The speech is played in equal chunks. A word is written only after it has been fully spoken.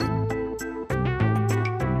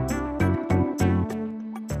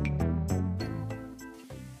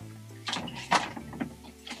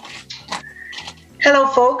Hello,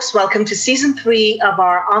 folks. Welcome to season 3 of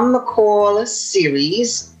our On the Call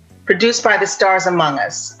series, produced by the Stars Among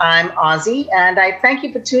Us. I'm Ozzy, and I thank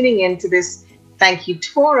you for tuning in to this thank you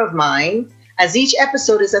tour of mine, as each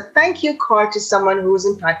episode is a thank you card to someone who has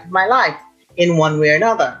impacted my life in one way or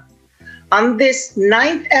another. On this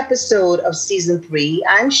 9th episode of season 3,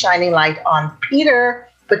 I'm shining light on Peter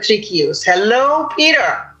Patricios. Hello,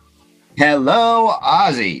 Peter. Hello,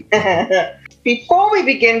 Ozzy. Before we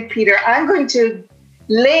begin, Peter, I'm going to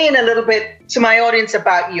lay in a little bit to my audience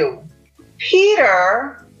about you.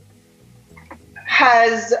 Peter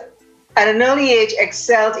has, at an early age,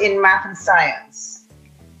 excelled in math and science.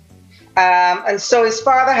 And so his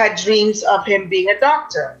father had dreams of him being a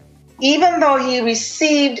doctor. Even though he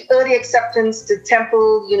received early acceptance to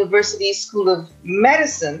Temple University School of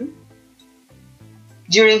Medicine,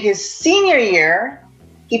 during his senior year,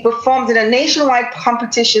 he performed in a nationwide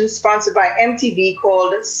competition sponsored by MTV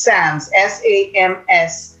called SAMS,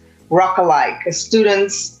 S-A-M-S, Rock-alike,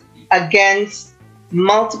 Students Against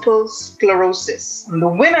Multiple Sclerosis. And the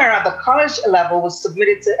winner at the college level was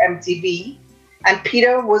submitted to MTV, and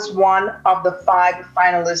Peter was one of the 5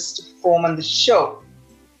 finalists to perform on the show.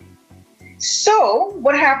 So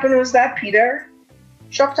what happened was that Peter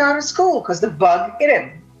dropped out of school because the bug hit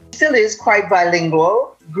him. He still is quite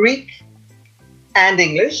bilingual, Greek and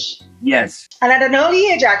English. Yes. And at an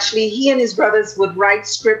early age, actually, he and his brothers would write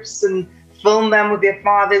scripts and film them with their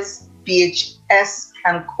father's VHS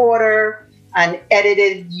camcorder and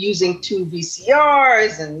edited using 2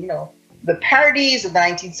 VCRs and, the parodies of the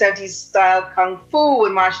 1970s style kung fu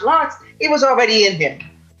and martial arts. It was already in him.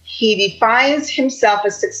 He defines himself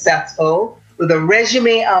as successful with a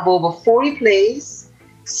resume of over 40 plays,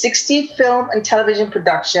 60 film and television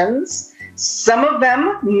productions. Some of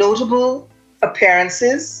them notable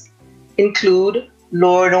appearances include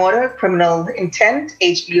Law & Order, Criminal Intent,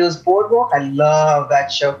 HBO's Boardwalk. I love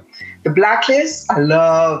that show. The Blacklist. I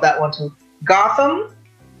love that one too. Gotham.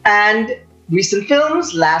 And recent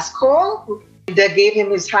films, Last Call, that gave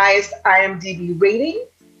him his highest IMDb rating.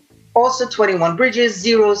 Also 21 Bridges,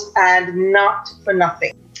 Zeros, and Not for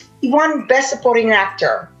Nothing. He won Best Supporting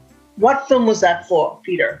Actor. What film was that for,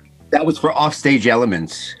 Peter? That was for Offstage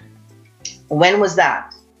Elements. When was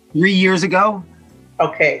that? 3 years ago.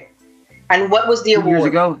 Okay. And what was the award? 3 years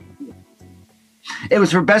ago. It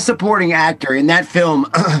was for Best Supporting Actor. In that film,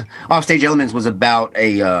 Offstage Elements was about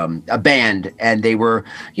a band, and they were,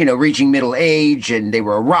 reaching middle age, and they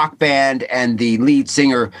were a rock band, and the lead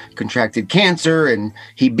singer contracted cancer, and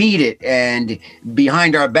he beat it. And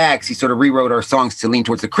behind our backs, he sort of rewrote our songs to lean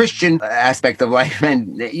towards the Christian aspect of life.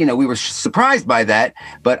 And, we were surprised by that.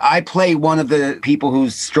 But I play one of the people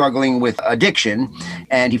who's struggling with addiction,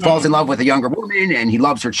 and he falls in love with a younger woman, and he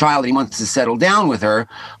loves her child, and he wants to settle down with her,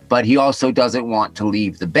 but he also doesn't want to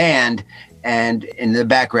leave the band. And in the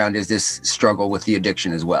background is this struggle with the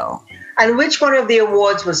addiction as well. And which one of the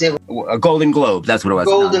awards was it? A Golden Globe. That's what it was.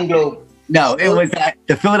 Golden Globe. No, it was at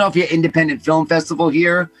the Philadelphia Independent Film Festival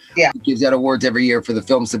here. Yeah. It gives out awards every year for the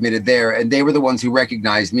film submitted there. And they were the ones who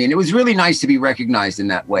recognized me. And it was really nice to be recognized in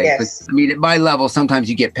that way. Yes. But, at my level, sometimes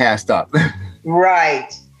you get passed up.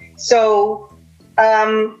 Right. So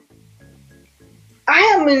I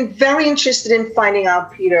am very interested in finding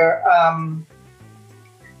out, Peter,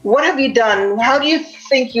 what have you done? How do you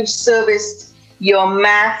think you've serviced your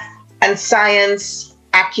math and science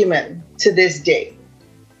acumen to this day?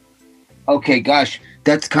 Okay, gosh,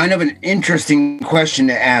 that's kind of an interesting question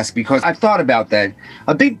to ask, because I've thought about that.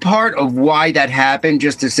 A big part of why that happened,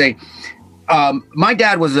 just to say, my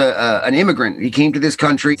dad was an immigrant. He came to this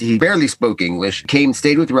country. He barely spoke English,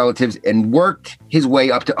 stayed with relatives, and worked his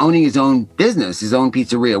way up to owning his own business, his own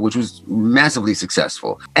pizzeria, which was massively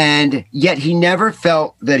successful. And yet he never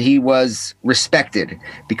felt that he was respected,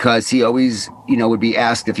 because he always, would be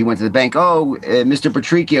asked if he went to the bank, Mr.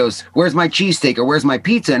 Patricios, where's my cheesesteak, or where's my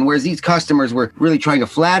pizza? And whereas these customers were really trying to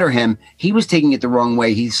flatter him, he was taking it the wrong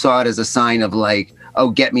way. He saw it as a sign of like, oh,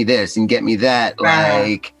 get me this and get me that,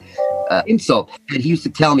 like insult. And he used to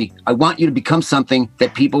tell me, I want you to become something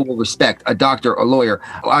that people will respect, a doctor, a lawyer.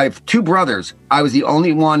 I have 2 brothers. I was the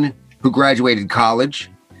only one who graduated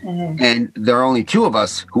college. Mm-hmm. And there are only 2 of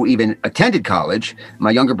us who even attended college.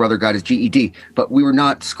 My younger brother got his GED, but we were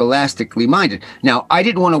not scholastically minded. Now, I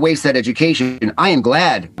didn't want to waste that education. I am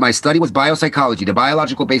glad. My study was biopsychology, the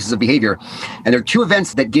biological basis of behavior. And there are 2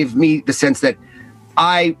 events that give me the sense that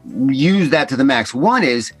I use that to the max. One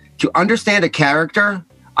is to understand a character.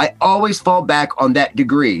 I always fall back on that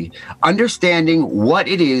degree, understanding what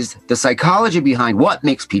it is, the psychology behind what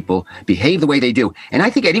makes people behave the way they do. And I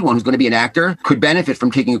think anyone who's going to be an actor could benefit from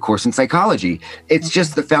taking a course in psychology. It's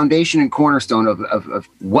just the foundation and cornerstone of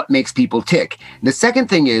what makes people tick. The second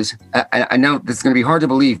thing is, I know this is going to be hard to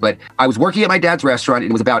believe, but I was working at my dad's restaurant, and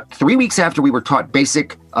it was about 3 weeks after we were taught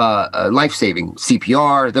basic life-saving,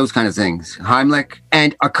 CPR, those kind of things, Heimlich,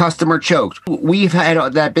 and a customer choked. We've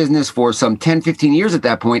had that business for some 10, 15 years at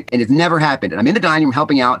that point, and it's never happened. And I'm in the dining room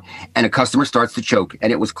helping out, and a customer starts to choke.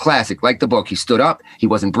 And it was classic, like the book. He stood up, he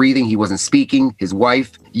wasn't breathing, he wasn't speaking. His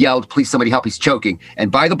wife yelled, "Please, somebody help, he's choking." And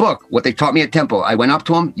by the book, what they taught me at Temple, I went up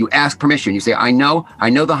to him, you ask permission. You say, I know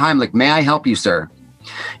the Heimlich. May I help you, sir?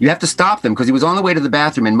 You have to stop them because he was on the way to the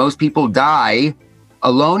bathroom, and most people die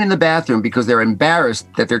alone in the bathroom because they're embarrassed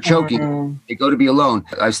that they're choking. They go to be alone.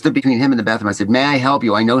 I stood between him and the bathroom. I said, "May I help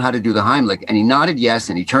you? I know how to do the Heimlich." And he nodded yes,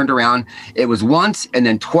 and he turned around. It was once and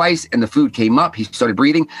then twice, and the food came up. He started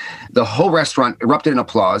breathing. The whole restaurant erupted in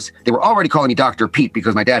applause. They were already calling me Dr. Pete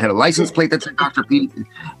because my dad had a license plate that said Dr. Pete.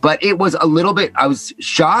 But it was a little bit, I was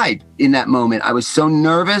shy in that moment. I was so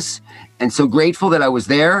nervous and so grateful that I was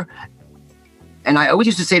there. And I always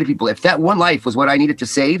used to say to people, if that one life was what I needed to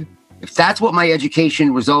save, if that's what my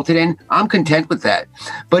education resulted in, I'm content with that.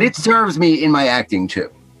 But it serves me in my acting too.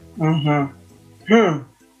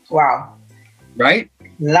 Wow. Right? A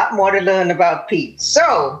lot more to learn about Pete.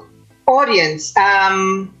 So, audience,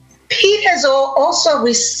 Pete has also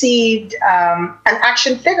received an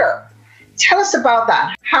action figure. Tell us about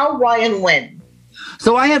that. How, why, and when?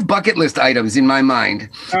 So I have bucket list items in my mind,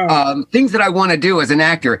 things that I want to do as an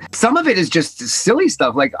actor. Some of it is just silly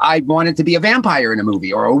stuff. Like I wanted to be a vampire in a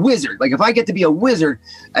movie or a wizard. Like if I get to be a wizard,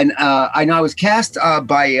 and I know I was cast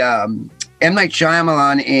by M. Night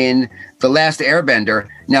Shyamalan in The Last Airbender.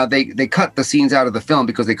 Now they cut the scenes out of the film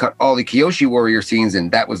because they cut all the Kyoshi warrior scenes,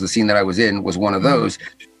 and that was the scene that I was in, was one of those.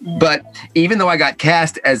 But even though I got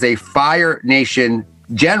cast as a Fire Nation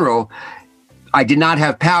general, I did not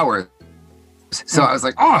have powers. So I was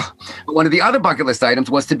like, oh, but one of the other bucket list items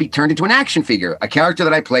was to be turned into an action figure. A character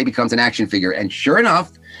that I play becomes an action figure. And sure enough,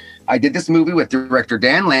 I did this movie with director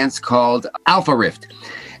Dan Lance called Alpha Rift.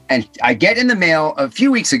 And I get in the mail a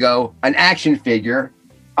few weeks ago an action figure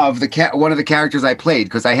of one of the characters I played,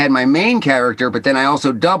 because I had my main character, but then I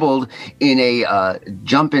also doubled in a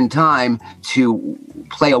jump in time to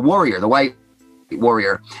play a warrior, the White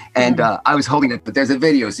Warrior. And I was holding it, but there's a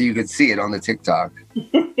video so you could see it on the TikTok.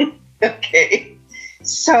 Okay.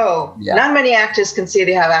 So not many actors can say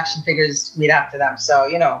they have action figures made after them. So,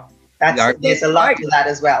 there's a lot to that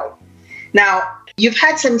as well. Now, you've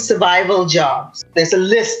had some survival jobs. There's a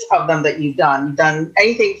list of them that you've done. You've done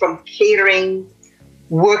anything from catering,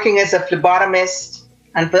 working as a phlebotomist,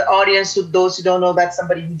 and for the audience, those who don't know, that's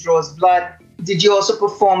somebody who draws blood. Did you also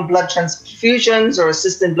perform blood transfusions or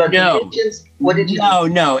assist in blood donations? What did you do?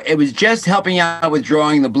 No. It was just helping out with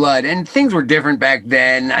drawing the blood. And things were different back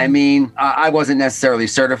then. I mean, I wasn't necessarily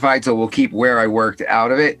certified, so we'll keep where I worked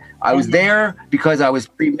out of it. I was there because I was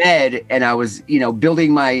pre-med and I was,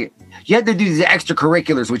 building you had to do these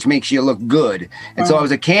extracurriculars, which makes you look good. And so I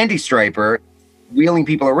was a candy striper, wheeling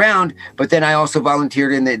people around, but then I also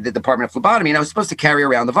volunteered in the Department of Phlebotomy, and I was supposed to carry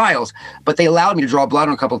around the vials, but they allowed me to draw blood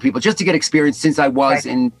on a couple of people just to get experience since I was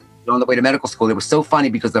on the way to medical school. It was so funny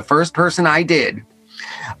because the first person I did,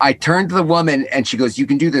 I turned to the woman and she goes, "You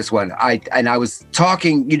can do this one." And I was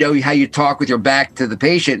talking, how you talk with your back to the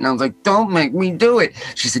patient. And I was like, "Don't make me do it."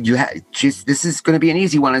 She said, "This is going to be an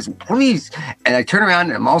easy one." I said, "Please." And I turn around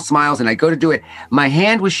and I'm all smiles and I go to do it. My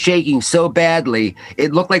hand was shaking so badly.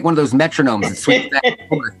 It looked like one of those metronomes that swings back and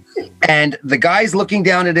forth. And the guy's looking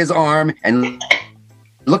down at his arm and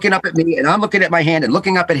looking up at me, and I'm looking at my hand and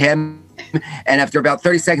looking up at him. And after about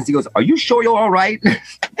 30 seconds, he goes, "Are you sure you're all right?"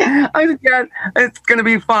 I said, "Yeah, it's going to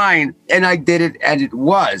be fine." And I did it, and it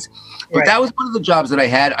was. But that was one of the jobs that I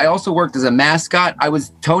had. I also worked as a mascot. I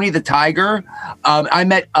was Tony the Tiger. I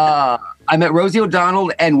met Rosie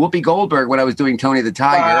O'Donnell and Whoopi Goldberg when I was doing Tony the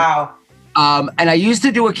Tiger. Wow. And I used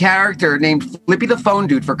to do a character named Flippy the Phone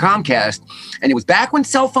Dude for Comcast. And it was back when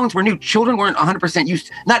cell phones were new. Children weren't 100%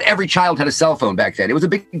 used. Not every child had a cell phone back then. It was a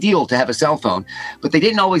big deal to have a cell phone, but they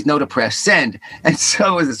didn't always know to press send. And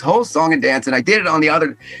so it was this whole song and dance. And I did it on the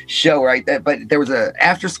other show, right? But there was a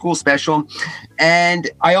after school special. And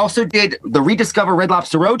I also did the Rediscover Red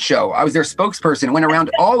Lobster Roadshow. I was their spokesperson and went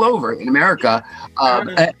around all over in America.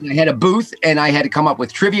 I had a booth and I had to come up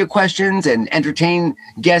with trivia questions and entertain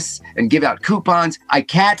guests and give out coupons. I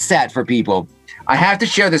cat sat for people. I have to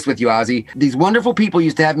share this with you, Ozzy. These wonderful people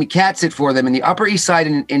used to have me cat sit for them in the Upper East Side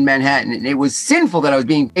in Manhattan. And it was sinful that I was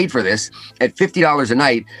being paid for this at $50 a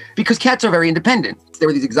night because cats are very independent. There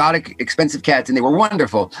were these exotic, expensive cats, and they were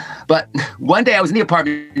wonderful. But one day I was in the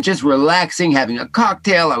apartment just relaxing, having a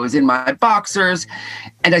cocktail. I was in my boxers,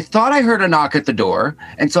 and I thought I heard a knock at the door.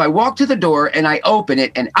 And so I walked to the door, and I open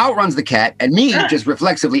it, and out runs the cat. And me, just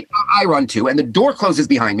reflexively, I run too. And the door closes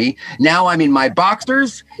behind me. Now I'm in my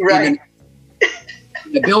boxers. Right. In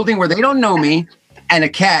a building where they don't know me, and a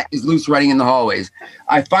cat is loose running in the hallways.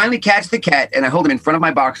 I finally catch the cat, and I hold him in front of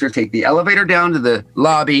my boxer, take the elevator down to the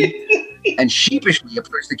lobby, and sheepishly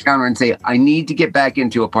approach the counter and say, I need to get back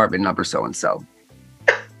into apartment number so-and-so.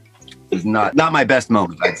 It was not my best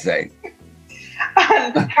moment, I'd say.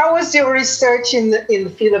 How was your research in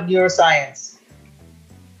the field of neuroscience?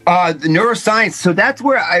 The neuroscience. So that's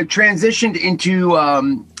where I transitioned into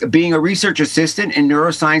being a research assistant in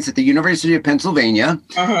neuroscience at the University of Pennsylvania.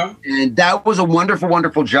 And that was a wonderful,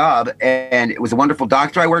 wonderful job. And it was a wonderful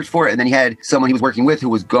doctor I worked for. And then he had someone he was working with who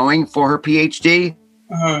was going for her PhD.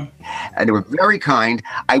 And they were very kind.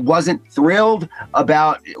 I wasn't thrilled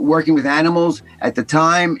about working with animals at the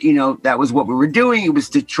time. You know, that was what we were doing. It was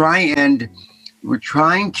to we're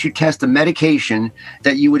trying to test a medication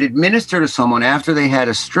that you would administer to someone after they had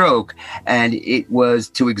a stroke, and it was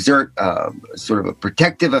to exert sort of a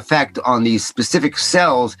protective effect on these specific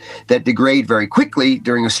cells that degrade very quickly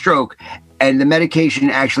during a stroke. And the medication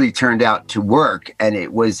actually turned out to work, and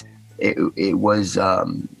it was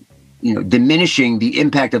diminishing the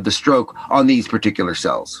impact of the stroke on these particular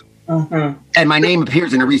cells. And my name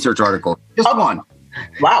appears in a research article. Just one.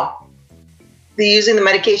 Wow. They're using the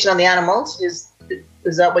medication on the animals?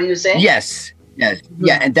 Is that what you're saying? Yes. Yeah,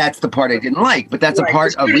 and that's the part I didn't like, but that's a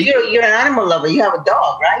part of you're an animal lover. You have a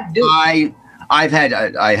dog, right? Dude. I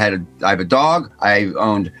have a dog. I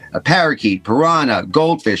owned a parakeet, piranha,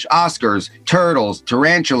 goldfish, Oscars, turtles,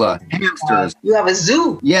 tarantula, hamsters. You have a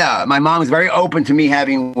zoo. Yeah, my mom was very open to me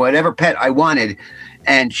having whatever pet I wanted,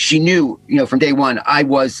 and she knew, from day one, I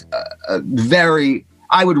was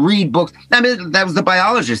I would read books. I mean, that was the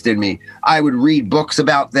biologist in me. I would read books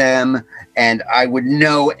about them, and I would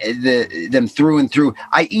know them through and through.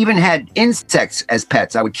 I even had insects as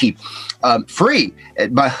pets I would keep free.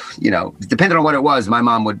 But, depending on what it was, my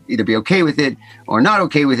mom would either be okay with it or not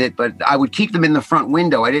okay with it, but I would keep them in the front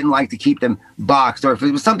window. I didn't like to keep them boxed, or if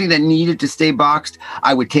it was something that needed to stay boxed,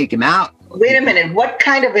 I would take them out. Wait a minute. What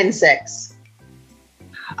kind of insects?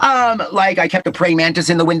 Like I kept a praying mantis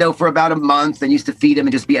in the window for about a month and used to feed him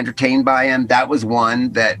and just be entertained by him. That was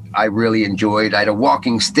one that I really enjoyed. I had a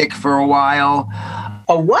walking stick for a while.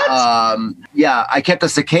 A what? Yeah, I kept a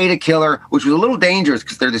cicada killer, which was a little dangerous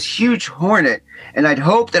because they're this huge hornet. And I'd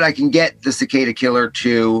hope that I can get the cicada killer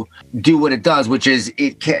to do what it does, which is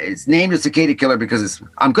it's named a cicada killer because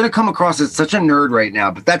I'm going to come across as such a nerd right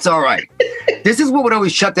now, but that's all right. This is what would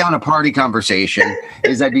always shut down a party conversation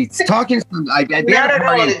is I'd be talking, I'd be at a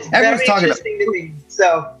party, everyone's talking about me,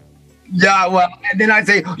 so. Yeah, well, and then I'd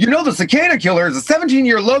say, the cicada killer is a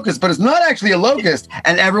 17-year locust, but it's not actually a locust.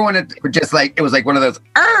 And everyone would just it was like one of those,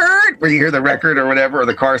 where you hear the record or whatever, or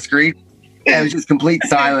the car screech. And it was just complete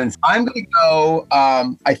silence. I'm going to go,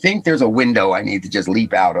 I think there's a window I need to just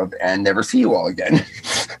leap out of and never see you all again.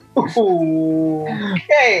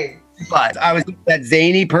 Okay. But I was that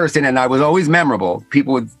zany person, and I was always memorable.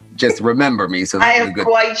 People would just remember me. So I am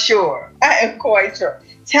quite sure.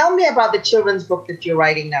 Tell me about the children's book that you're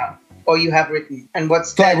writing now, or you have written, and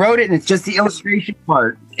what's So I wrote it, and it's just the illustration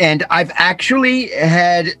part. And I've actually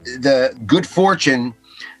had the good fortune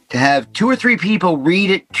to have 2 or 3 people read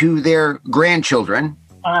it to their grandchildren.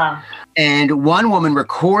 And one woman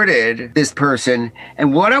recorded this person.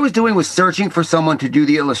 And what I was doing was searching for someone to do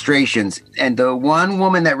the illustrations. And the one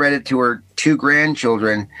woman that read it to her 2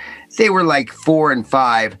 grandchildren, they were like 4 and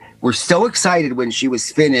 5, were so excited when she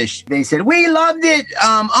was finished. They said, "We loved it,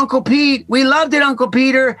 Uncle Pete. We loved it, Uncle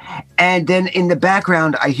Peter." And then in the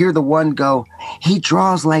background, I hear the one go, "He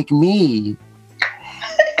draws like me."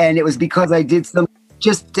 And it was because I did some,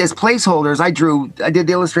 just as placeholders, I did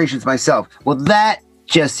the illustrations myself. Well, that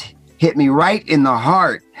just hit me right in the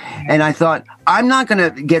heart. And I thought, I'm not going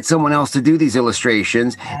to get someone else to do these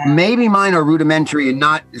illustrations. Maybe mine are rudimentary and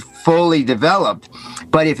not fully developed.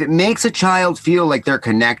 But if it makes a child feel like they're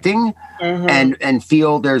connecting and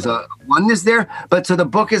feel there's a oneness there. But so the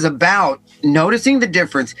book is about noticing the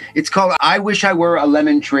difference. It's called I Wish I Were a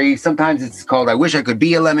Lemon Tree. Sometimes it's called I Wish I Could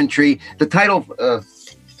Be a Lemon Tree. The title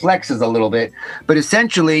flexes a little bit. But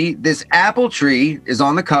essentially, this apple tree is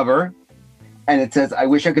on the cover. And it says, "I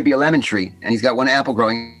wish I could be a lemon tree." And he's got one apple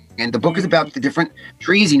growing And the book is about the different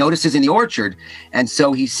trees he notices in the orchard. And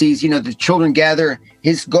so he sees, the children gather.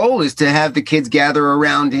 His goal is to have the kids gather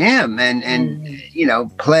around him and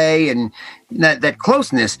play and that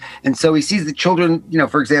closeness. And so he sees the children,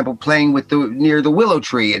 for example, playing near the willow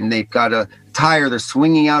tree, and they've got a tire. They're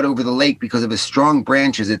swinging out over the lake because of his strong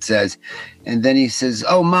branches, it says. And then he says,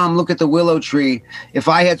 "Oh, Mom, look at the willow tree. If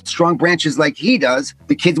I had strong branches like he does,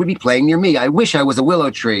 the kids would be playing near me. I wish I was a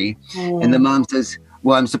willow tree." And the mom says,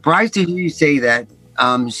 "Well, I'm surprised to hear you say that."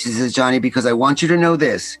 She says, "Johnny, because I want you to know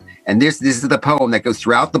this." And this is the poem that goes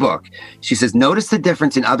throughout the book. She says, "Notice the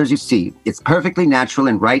difference in others you see. It's perfectly natural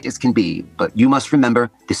and right as can be. But you must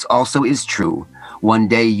remember, this also is true. One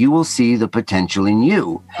day you will see the potential in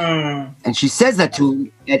you." And she says that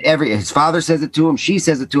to him his father says it to him. She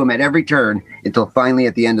says it to him at every turn, until finally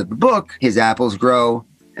at the end of the book, his apples grow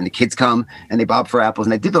and the kids come and they bob for apples.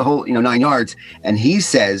 And they did the whole, 9 yards. And he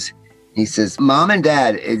says, "Mom and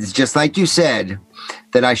Dad, it's just like you said,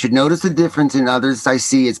 that I should notice the difference in others I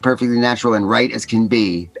see. It's perfectly natural and right as can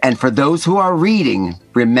be. And for those who are reading,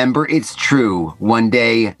 remember it's true. One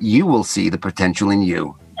day you will see the potential in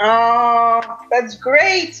you." Oh, that's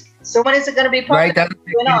great. So when is it going to be published? Right,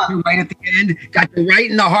 right at the end. Got you right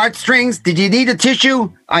in the heartstrings. Did you need a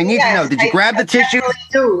tissue? I need to know. Did you grab the tissue? I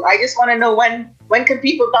do. I just want to know when can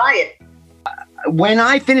people buy it? When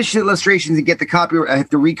I finish the illustrations and get the copy, I have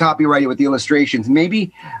to recopyright it with the illustrations.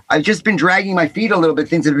 Maybe I've just been dragging my feet a little bit.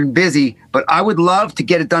 Things have been busy, but I would love to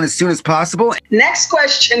get it done as soon as possible. Next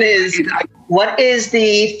question is, what is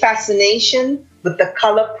the fascination with the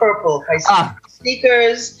color purple? I see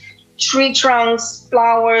sneakers, tree trunks,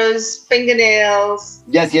 flowers, fingernails.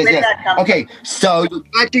 Yes. Okay, so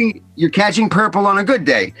you're catching purple on a good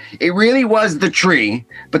day. It really was the tree,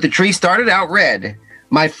 but the tree started out red.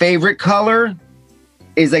 My favorite color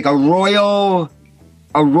is like a royal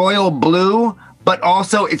blue, but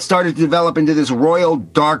also it started to develop into this royal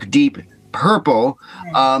dark deep purple.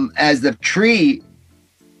 As the tree,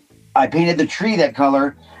 I painted the tree that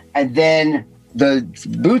color, and then the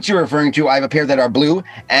boots you're referring to, I have a pair that are blue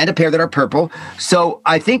and a pair that are purple. So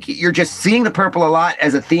I think you're just seeing the purple a lot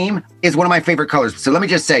as a theme is one of my favorite colors. So let me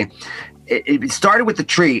just say, it started with the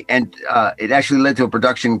tree, and it actually led to a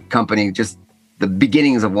production company, just the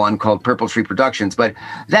beginnings of one called Purple Tree Productions. But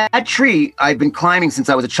that tree I've been climbing since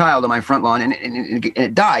I was a child on my front lawn, and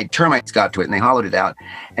it died. Termites got to it and they hollowed it out.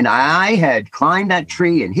 And I had climbed that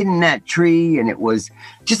tree and hidden that tree, and it was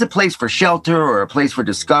just a place for shelter or a place for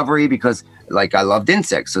discovery, because I loved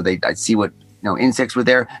insects. So I'd see what insects were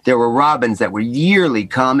there. There were robins that would yearly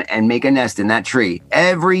come and make a nest in that tree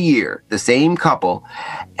every year, the same couple.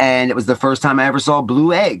 And it was the first time I ever saw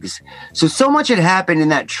blue eggs. So much had happened in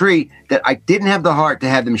that tree that I didn't have the heart to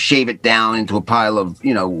have them shave it down into a pile of,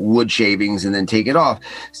 wood shavings and then take it off.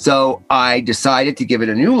 So I decided to give it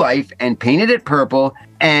a new life and painted it purple.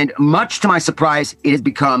 And much to my surprise, it has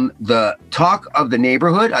become the talk of the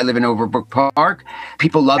neighborhood. I live in Overbrook Park.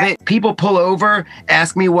 People love it. People pull over,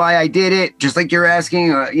 ask me why I did it, just like you're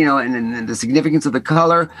asking, and the significance of the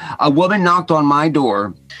color. A woman knocked on my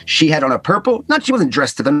door. She had on a purple, she wasn't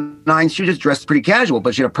dressed to the nines, she was just dressed pretty casual,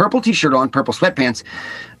 but she had a purple t-shirt on, purple sweatpants,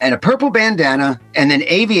 and a purple bandana, and then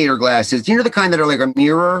aviator glasses. The kind that are like a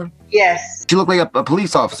mirror? Yes. She looked like a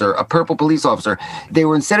police officer, a purple police officer. They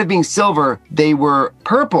were, instead of being silver, they were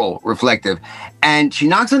purple reflective. And she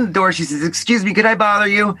knocks on the door. She says, "Excuse me, could I bother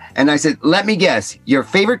you?" And I said, "Let me guess, your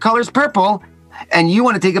favorite color is purple, and you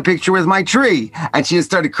want to take a picture with my tree?" And she just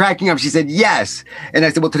started cracking up. She said, "Yes." And I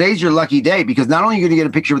said, "Well, today's your lucky day, because not only are you going to get a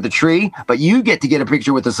picture with the tree, but you get to get a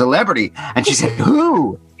picture with a celebrity." And she said,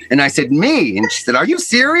 "Who?" And I said, "Me." And she said, "Are you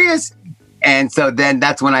serious?" And so then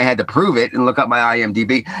that's when I had to prove it and look up my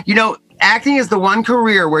IMDb. Acting is the one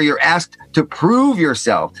career where you're asked to prove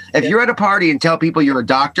yourself. If you're at a party and tell people you're a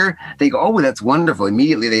doctor, they go, "Oh, that's wonderful."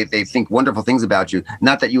 Immediately they think wonderful things about you.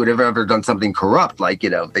 Not that you would have ever done something corrupt, like,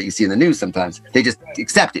 that you see in the news sometimes. They just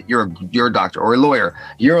accept it. You're a doctor, or a lawyer.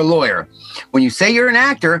 You're a lawyer. When you say you're an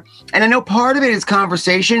actor, and I know part of it is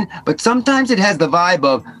conversation, but sometimes it has the vibe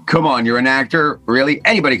of, "Come on, you're an actor? Really?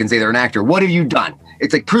 Anybody can say they're an actor. What have you done?"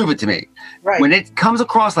 It's like, prove it to me. Right. When it comes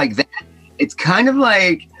across like that, it's kind of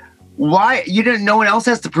like, why no one else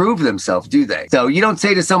has to prove themselves, do they? So you don't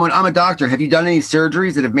say to someone, "I'm a doctor. Have you done any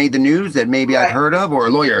surgeries that have made the news that maybe I've heard of?" Or a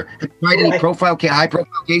lawyer, "Have you tried any high profile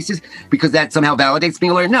cases?" Because that somehow validates being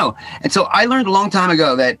a lawyer. No. And so I learned a long time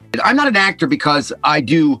ago that I'm not an actor because I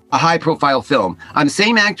do a high profile film. I'm the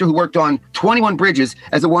same actor who worked on 21 Bridges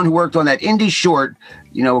as the one who worked on that indie short,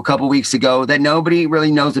 a couple weeks ago that nobody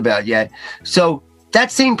really knows about yet. So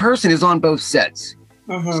that same person is on both sets.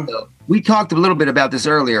 So we talked a little bit about this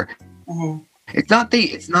earlier. It's not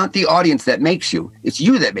the audience that makes you. It's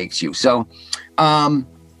you that makes you. So one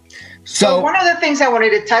of the things I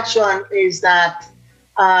wanted to touch on is that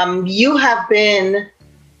you have been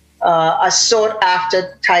a sought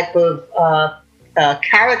after type of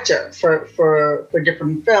character for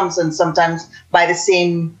different films, and sometimes by the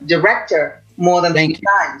same director more than three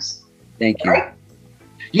times. Thank you. Right?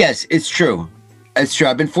 Yes, it's true. It's true.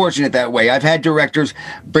 I've been fortunate that way. I've had directors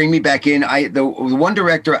bring me back in. The one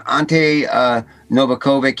director, Ante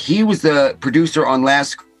Novakovic, he was the producer on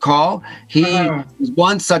Last Call. He was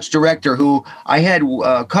one such director who I had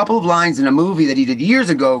a couple of lines in a movie that he did years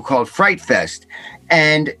ago called Fright Fest.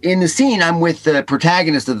 And in the scene, I'm with the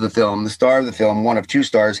protagonist of the film, the star of the film, one of two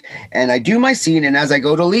stars. And I do my scene. And as I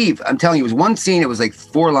go to leave, I'm telling you, it was one scene. It was like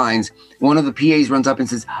 4 lines. One of the PAs runs up and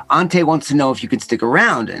says, Ante wants to know if you could stick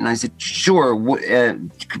around. And I said, sure.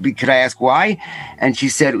 Could I ask why? And she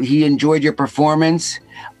said, he enjoyed your performance.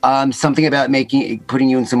 Something about putting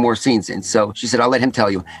you in some more scenes. And so she said, I'll let him tell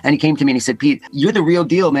you. And he came to me and he said, Pete, you're the real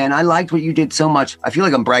deal, man. I liked what you did so much. I feel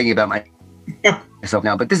like I'm bragging about myself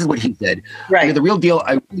now, but this is what he said. Right. You're the real deal.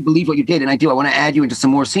 I really believe what you did. And I want to add you into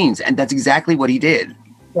some more scenes. And that's exactly what he did.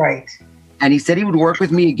 Right. And he said he would work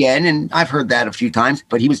with me again. And I've heard that a few times,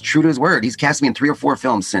 but he was true to his word. He's cast me in 3 or 4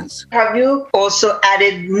 films since. Have you also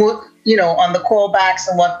added more, on the callbacks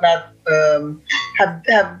and whatnot,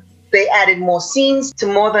 have they added more scenes to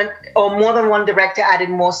more than one director added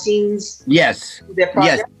more scenes? Yes. To their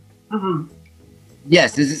project? Yes. Mm-hmm.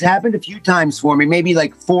 Yes, this has happened a few times for me, maybe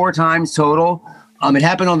like 4 times total. It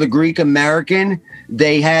happened on The Greek American.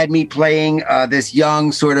 They had me playing this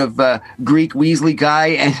young sort of Greek Weasley guy,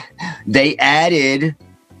 and they added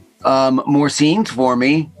more scenes for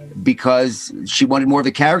me because she wanted more of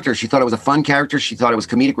the character. She thought it was a fun character. She thought it was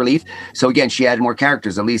comedic relief. So again, she added more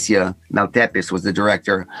characters. Alicia Maltepis was the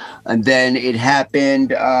director. And then it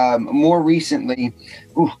happened more recently.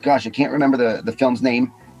 Oh gosh, I can't remember the film's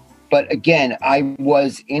name. But again, I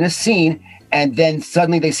was in a scene and then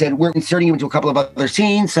suddenly they said, we're inserting you into a couple of other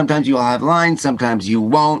scenes. Sometimes you'll have lines, sometimes you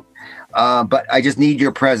won't. But I just need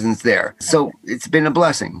your presence there. So it's been a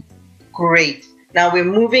blessing. Great. Now we're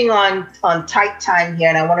moving on tight time here,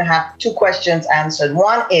 and I want to have 2 questions answered.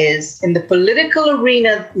 One is, in the political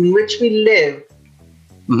arena in which we live,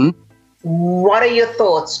 what are your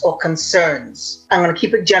thoughts or concerns? I'm going to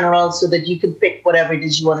keep it general so that you can pick whatever it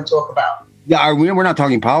is you want to talk about. Yeah, we're not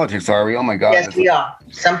talking politics, are we? Oh my God. Yes, we are.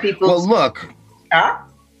 Some people. Well, look. Huh?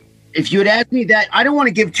 If you had asked me that, I don't want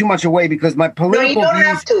to give too much away because my political. No, you don't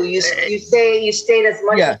have to. You state as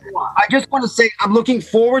much as you want. I just want to say I'm looking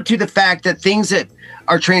forward to the fact that things that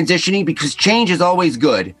are transitioning, because change is always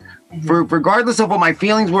good. Regardless of what my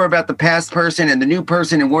feelings were about the past person and the new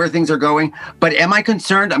person and where things are going. But am I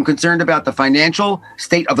concerned? I'm concerned about the financial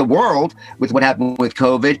state of the world with what happened with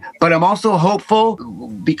COVID. But I'm also hopeful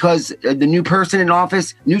because the new person in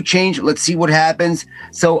office, new change, let's see what happens.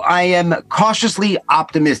 So I am cautiously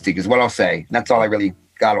optimistic is what I'll say. That's all I really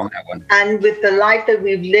got on that one. And with the life that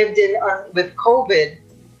we've lived in with COVID,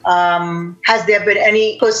 has there been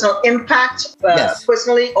any personal impact Yes.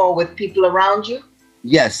 personally or with people around you?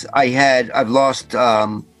 Yes, I've lost,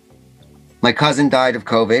 my cousin died of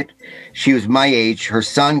COVID. She was my age. Her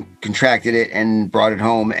son contracted it and brought it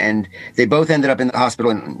home. And they both ended up in the hospital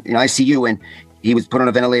in ICU. And he was put on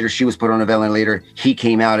a ventilator. She was put on a ventilator. He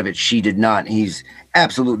came out of it. She did not. He's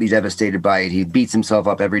absolutely devastated by it. He beats himself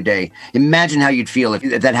up every day. Imagine how you'd feel if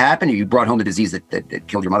that happened or you brought home the disease that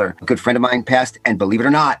killed your mother. A good friend of mine passed. And believe it or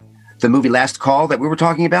not, the movie Last Call that we were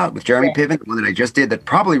talking about with Jeremy Piven, the one that I just did, that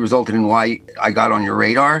probably resulted in why I got on your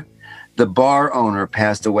radar. The bar owner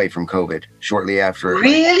passed away from COVID shortly after.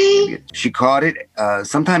 Really? She caught it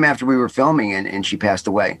sometime after we were filming and she passed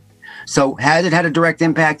away. So has it had a direct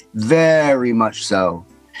impact? Very much so.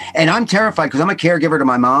 And I'm terrified because I'm a caregiver to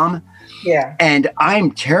my mom. Yeah. And I'm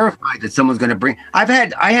terrified that someone's going to bring. I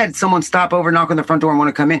had someone stop over, knock on the front door and want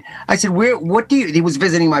to come in. I said, he was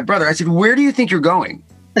visiting my brother. I said, where do you think you're going?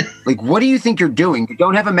 Like, what do you think you're doing? You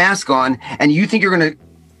don't have a mask on and you think you're going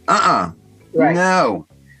to, Right. No.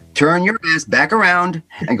 Turn your ass back around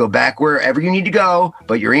and go back wherever you need to go.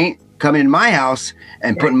 But you ain't coming in my house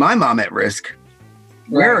and putting my mom at risk.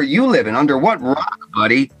 Where are you living? Under what rock,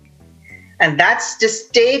 buddy? And that's the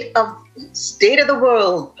state of the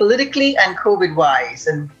world, politically and COVID-wise.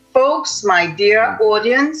 And folks, my dear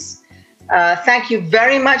audience, thank you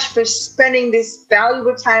very much for spending this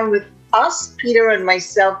valuable time with us, Peter and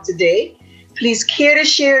myself today. Please care to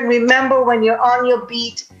share, and remember, when you're on your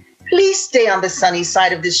beat, please stay on the sunny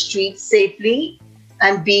side of the street safely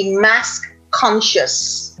and be mask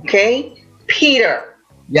conscious. Okay? Peter.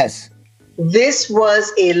 Yes. This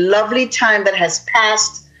was a lovely time that has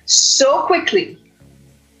passed so quickly.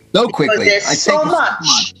 So quickly. Because there's so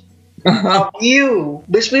much of you,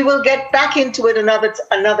 which we will get back into it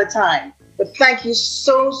another time. But thank you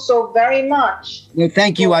so very much. Well,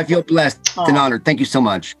 thank you. I feel blessed and honored. Thank you so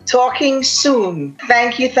much. Talking soon.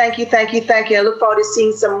 Thank you. I look forward to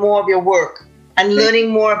seeing some more of your work and learning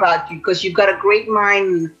more about you, because you've got a great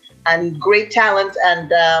mind and great talent,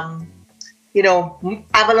 and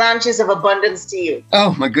avalanches of abundance to you.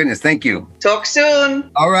 Oh my goodness. Thank you. Talk soon.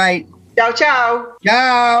 All right. Ciao, ciao.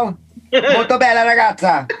 Ciao. Molto bella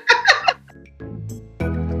ragazza.